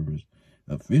in the Two Rivers.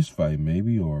 A fist fight,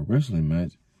 maybe, or a wrestling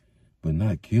match, but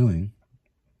not killing.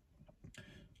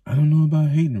 I don't know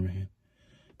about hating Rand,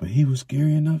 but he was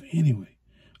scary enough anyway.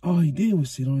 All he did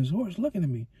was sit on his horse looking at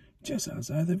me just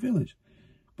outside the village.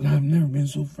 But I've never been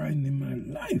so frightened in my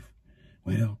life.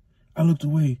 Well, I looked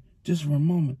away just for a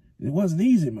moment. It wasn't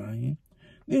easy, mind you.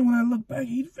 Then when I looked back,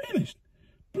 he'd vanished.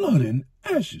 Blood and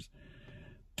ashes.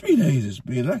 3 days it's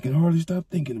been. I can hardly stop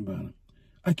thinking about him.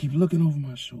 I keep looking over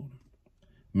my shoulder.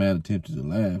 Matt attempted to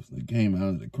laugh. It came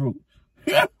out as a croak.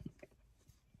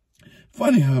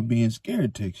 Funny how being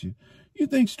scared takes you. You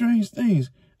think strange things.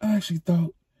 I actually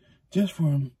thought, just for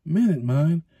a minute,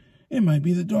 mine, it might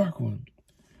be the Dark One.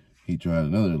 He tried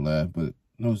another laugh, but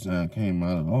no sound came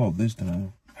out at all this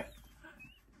time.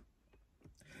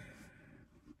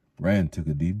 Rand took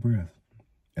a deep breath,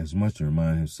 as much to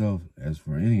remind himself as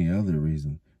for any other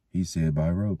reason. He said by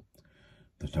rote,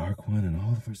 "The Dark One and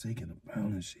all the Forsaken are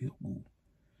bound in Sheol,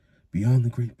 beyond the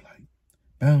great plight,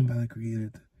 bound by the Creator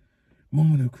at the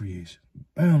moment of creation,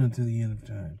 bound until the end of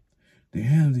time. The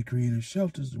hand of the Creator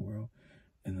shelters the world,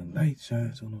 and the light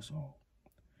shines on us all."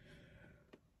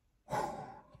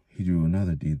 He drew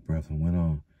another deep breath and went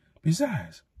on.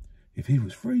 Besides, if he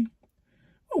was free,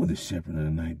 what would the Shepherd of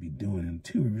the Night be doing in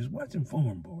Two Rivers watching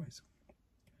farm boys?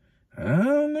 I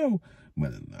don't know,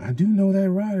 but I do know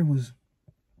that rider was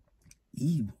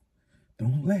evil.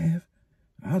 Don't laugh.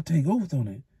 I'll take oath on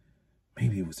it.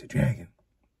 Maybe it was a dragon.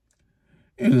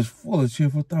 You're just full of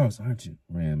cheerful thoughts, aren't you?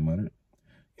 Rand muttered.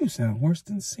 You sound worse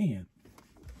than sin.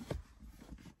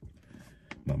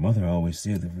 My mother always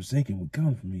said the Forsaken would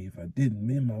come for me if I didn't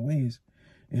mend my ways.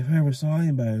 If I ever saw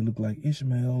anybody who looked like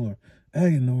Ishmael or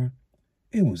Agenor,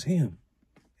 it was him.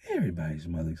 Everybody's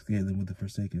mother's dealing with the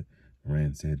Forsaken,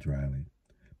 Rand said dryly.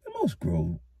 But most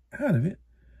grow out of it.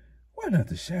 Why not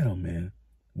the Shadow Man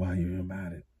while you're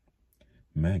about it?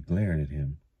 Matt glared at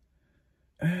him.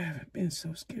 I haven't been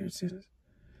so scared since.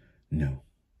 No,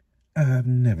 I've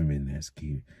never been that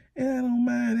scared, and I don't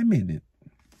mind admitting it.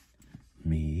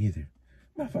 Me either.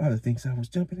 My father thinks I was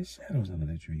jumping in shadows under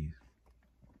the trees.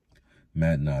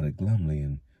 Matt nodded glumly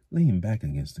and leaned back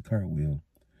against the cartwheel.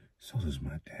 So does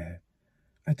my dad.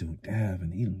 I told Dav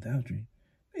and Elam Dowdry.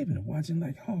 They've been watching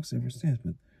like hawks ever since,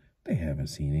 but they haven't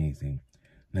seen anything.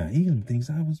 Now Elam thinks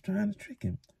I was trying to trick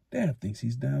him. Dav thinks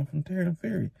he's down from Terran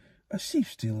Ferry, a sheep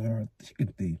stealer or a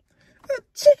chicken thief. A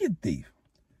chicken thief!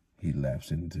 He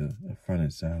lapsed into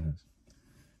affronted silence.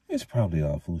 It's probably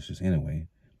all foolishness anyway,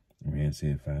 Rand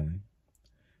said finally.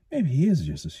 Maybe he is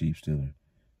just a sheep stealer.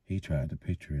 He tried to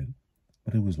picture it,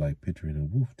 but it was like picturing a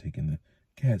wolf taking the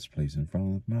cat's place in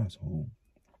front of the mouse hole.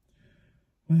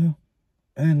 Well,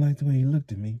 I didn't like the way he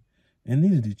looked at me, and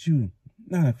neither did you.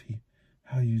 Not if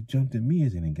how you jumped at me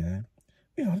as any guy.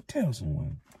 We ought to tell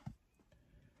someone.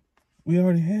 We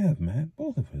already have, Matt,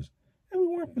 both of us, and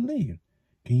we weren't believed.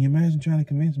 Can you imagine trying to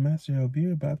convince Master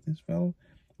Elvira about this fellow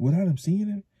without him seeing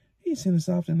him? He sent us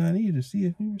off to Nynaeve to see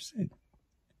if we were sick.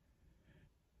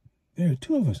 There are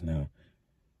 2 of us now.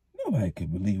 Nobody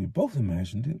could believe we both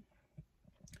imagined it.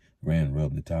 Rand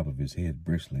rubbed the top of his head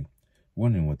briskly,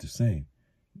 wondering what to say.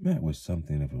 Matt was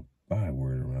something of a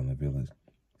byword around the village.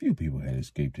 Few people had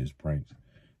escaped his pranks.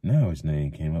 Now his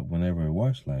name came up whenever a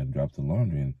wash line dropped the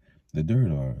laundry in the dirt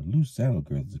or a loose saddle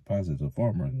girth deposited a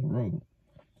farmer in the road.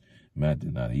 Matt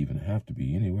did not even have to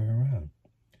be anywhere around.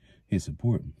 His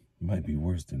support might be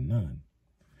worse than none.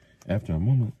 After a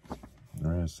moment,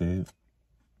 Rand said,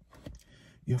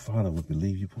 Your father would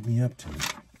believe you put me up to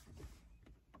it.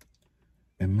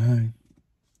 And mine?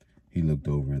 He looked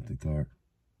over at the cart,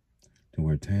 to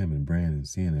where Tam and Bran and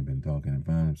Sin had been talking, and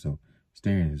found himself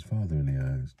staring his father in the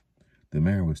eyes. The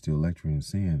mayor was still lecturing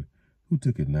Sin, who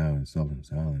took it now in sullen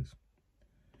silence.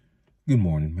 Good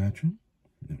morning, Matron,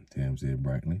 Tam said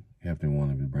brightly, hefting one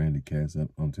of his brandy casks up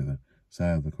onto the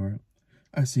side of the cart.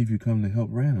 I see you come to help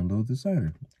Rand unload the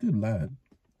cider. Good lad.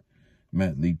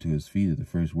 Matt leaped to his feet at the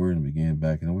first word and began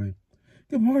backing away.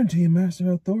 Good morning to you, Master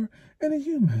Elthor, and to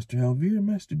you, Master Elvira,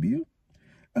 Master Bew.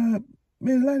 May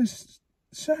the light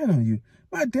shine on you.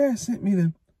 My dad sent me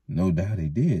to... No doubt he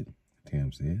did,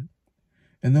 Tam said.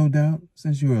 And no doubt,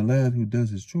 since you're a lad who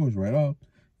does his chores right off,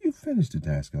 you've finished the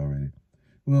task already.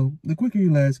 Well, the quicker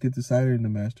you lads get the cider in the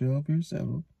Master Elvira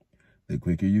settled, the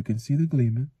quicker you can see the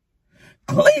gleaming.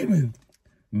 Gleaming!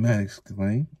 Matt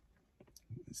exclaimed.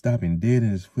 stopping dead in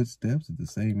his footsteps at the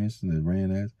same instant that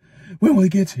Rand asked, "When will he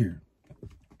get here?"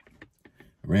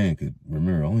 Rand could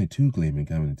remember only 2 gleemen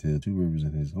coming to Two Rivers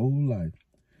in his whole life,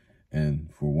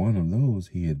 and for one of those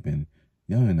he had been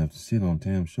young enough to sit on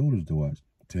Tam's shoulders to watch.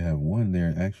 To have one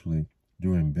there actually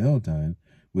during bell time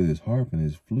with his harp and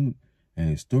his flute and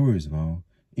his stories and all,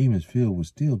 Amos Field would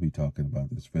still be talking about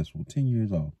this festival 10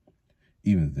 years off,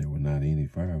 even if there were not any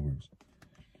fireworks.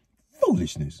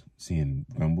 "Foolishness," Sin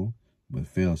grumbled, but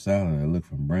fell silent at a look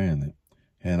from Bran that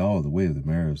had all the weight of the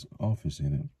mayor's office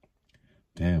in it.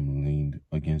 Tam leaned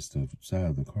against the side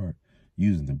of the cart,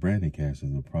 using the brandy cask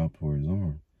as a prop for his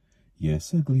arm. "Yes,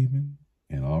 sir, Gleeman,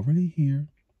 and already here.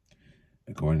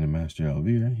 According to Master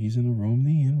Elvira, he's in a room in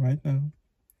the inn right now."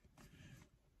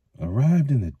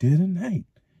 "Arrived in the dead of night."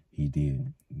 "He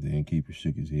did." The innkeeper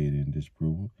shook his head in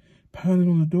disapproval, pounding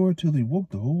on the door till he woke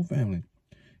the whole family.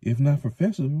 "If not for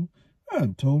festival, I'd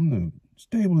have told him to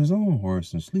stable his own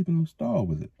horse and sleep in the stall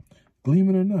with it,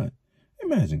 gleaming or not.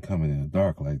 Imagine coming in the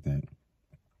dark like that."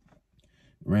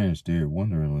 Rand stared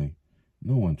wonderingly.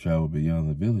 No one traveled beyond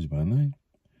the village by night.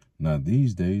 Not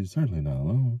these days, certainly not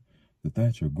alone. The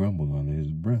thatcher grumbled under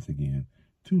his breath again,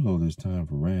 too low this time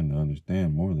for Rand to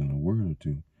understand more than a word or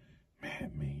two.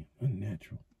 "Mad mean,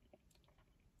 unnatural."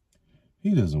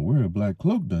 "He doesn't wear a black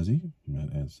cloak, does he?"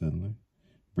 Matt asked suddenly.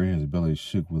 Brand's belly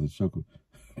shook with a chuckle.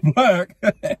 "Black?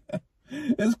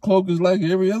 His cloak is like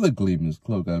every other gleeman's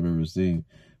cloak I've ever seen.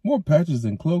 More patches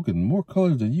than cloak and more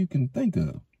colors than you can think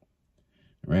of."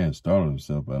 Rand startled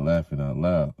himself by laughing out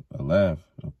loud, a laugh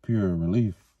of pure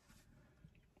relief.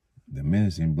 The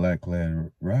menacing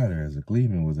black-clad rider as a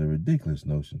gleeman was a ridiculous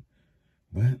notion,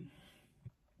 but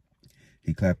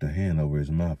he clapped a hand over his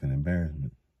mouth in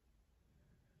embarrassment.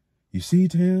 "You see,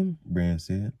 Tam," Brand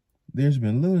said, "there's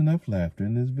been little enough laughter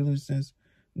in this village since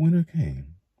winter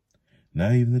came.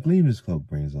 Now even the gleeman's cloak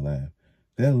brings a laugh.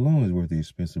 That alone is worth the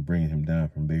expense of bringing him down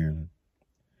from Berlin."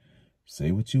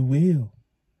 "Say what you will,"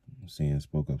 Sin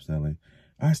spoke up sadly,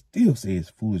 "I still say it's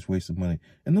foolish waste of money,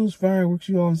 and those fireworks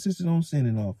you all insisted on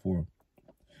sending off for."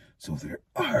 "So there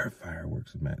are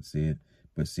fireworks," Matt said,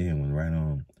 but Sin went right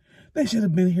on. "They should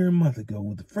have been here a month ago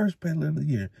with the first peddler of the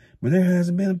year, but there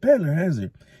hasn't been a peddler, has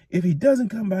there? If he doesn't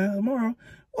come by tomorrow,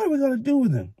 what are we going to do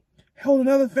with him? Hold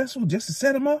another festival just to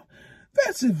set him off?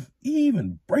 That's if he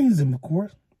even brings them, of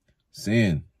course."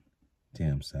 "Sin,"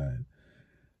 Tam sighed,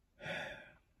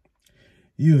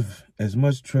 "you've as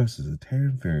much trust as a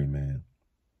Terran ferryman."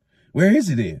 "Where is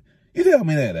he then? You tell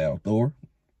me that, Althor."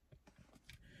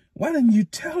 "Why didn't you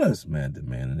tell us?" Matt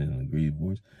demanded in an aggrieved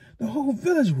voice. "The whole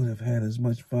village would have had as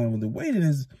much fun with the waiting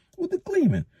as with the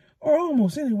gleaming, or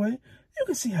almost anyway. You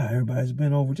can see how everybody's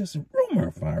been over just a rumor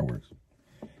of fireworks."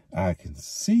 "I can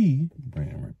see,"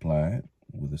 Brand replied,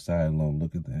 with a sidelong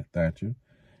look at that Thatcher,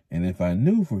 "and if I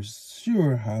knew for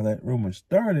sure how that rumor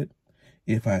started,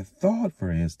 if I thought, for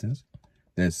instance,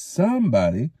 that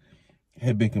somebody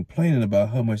had been complaining about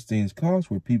how much things cost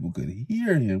where people could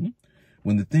hear him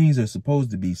when the things are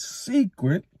supposed to be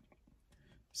secret."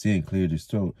 Sin cleared his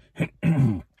throat.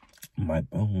 "My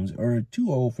bones are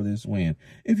too old for this wind.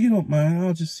 If you don't mind,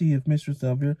 I'll just see if Mistress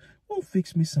Elvira won't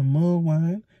fix me some mulled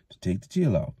wine to take the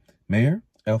chill off. Mayor,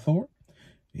 Elthor."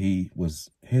 He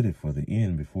was headed for the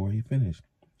inn before he finished,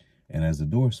 and as the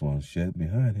door swung shut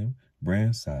behind him,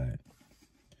 Bran sighed.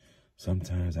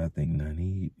 "Sometimes I think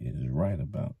Nynaeve is right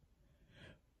about.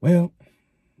 Well,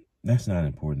 that's not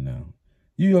important now.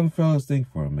 You young fellas think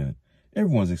for a minute.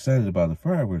 Everyone's excited about the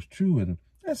fireworks, true, and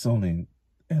that's only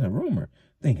a rumor.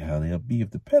 Think how they'll be if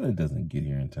the peddler doesn't get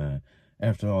here in time,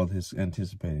 after all this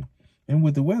anticipating. And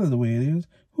with the weather the way it is,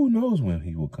 who knows when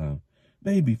he will come.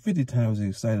 They'd be 50 times as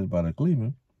excited about a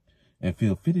gleeman, and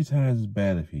feel 50 times as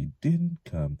bad if he didn't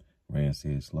come," Rand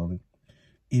said slowly.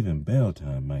 "Even bell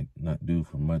time might not do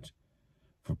for much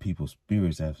for people's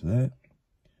spirits after that.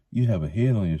 You have a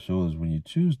head on your shoulders when you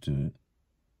choose to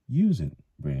use it,"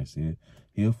 Brand said.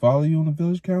 "He'll follow you on the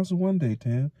village council one day,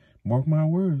 Tam. Mark my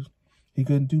words. He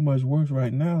couldn't do much worse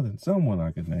right now than someone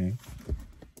I could name."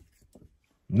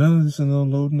 "None of this is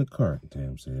unloading the cart,"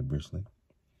 Tam said briskly,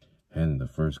 handing the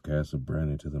first cask of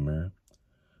brandy to the mayor.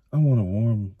 "I want a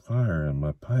warm fire and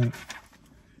my pipe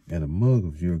and a mug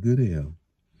of your good ale."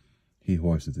 He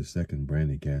hoisted the second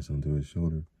brandy cask onto his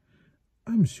shoulder.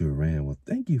 "I'm sure Rand will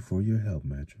thank you for your help,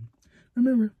 Matron.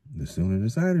 Remember, the sooner the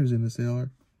cider's in the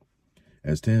cellar."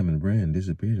 As Tam and Bran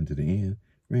disappeared into the inn,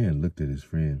 Rand looked at his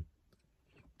friend.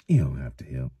 "You don't have to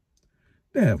help.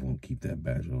 Dad won't keep that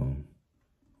badger on."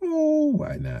 "Oh,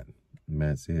 why not?"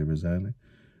 Matt said resignedly.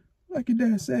 "Like your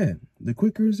dad said, the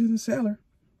quicker is in the cellar."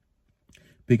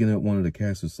 Picking up one of the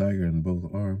casks of cider in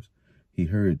both arms, he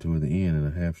hurried toward the inn in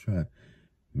a half trot.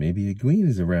 Maybe a green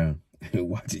is around.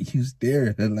 Watching you stare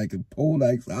at her like a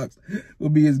pole-like ox will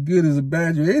be as good as a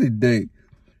badger any day.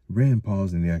 Rand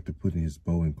paused in the act of putting his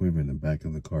bow and quiver in the back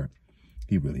of the cart.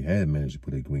 He really had managed to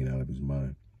put a green out of his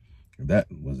mind. That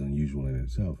was unusual in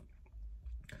itself.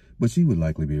 But she would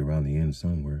likely be around the inn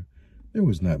somewhere. There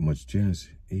was not much chance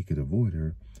he could avoid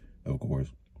her. Of course,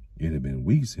 it had been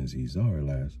weeks since he saw her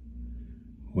last.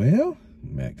 Well,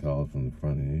 Matt called from the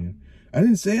front end, I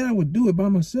didn't say I would do it by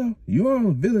myself. You aren't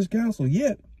on village council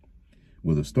yet.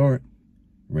 With a start,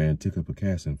 Rand took up a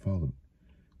cast and followed.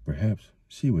 Perhaps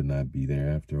she would not be there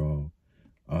after all.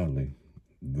 Oddly,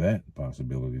 that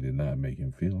possibility did not make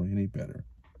him feel any better.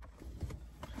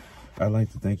 I'd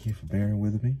like to thank you for bearing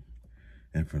with me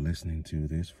and for listening to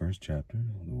this first chapter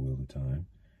of The Wheel of Time,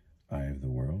 Eye of the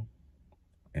World,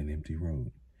 and Empty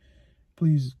Road.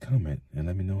 Please comment and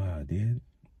let me know how I did.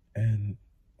 And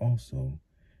also,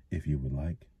 if you would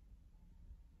like,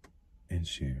 and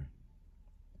share,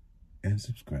 and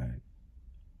subscribe,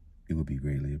 it would be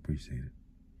greatly appreciated.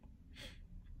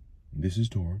 This is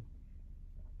Tor,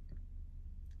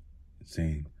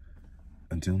 saying,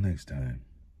 until next time,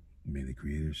 may the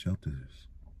Creator shelter us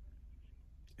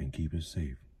and keep us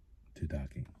safe to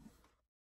docking.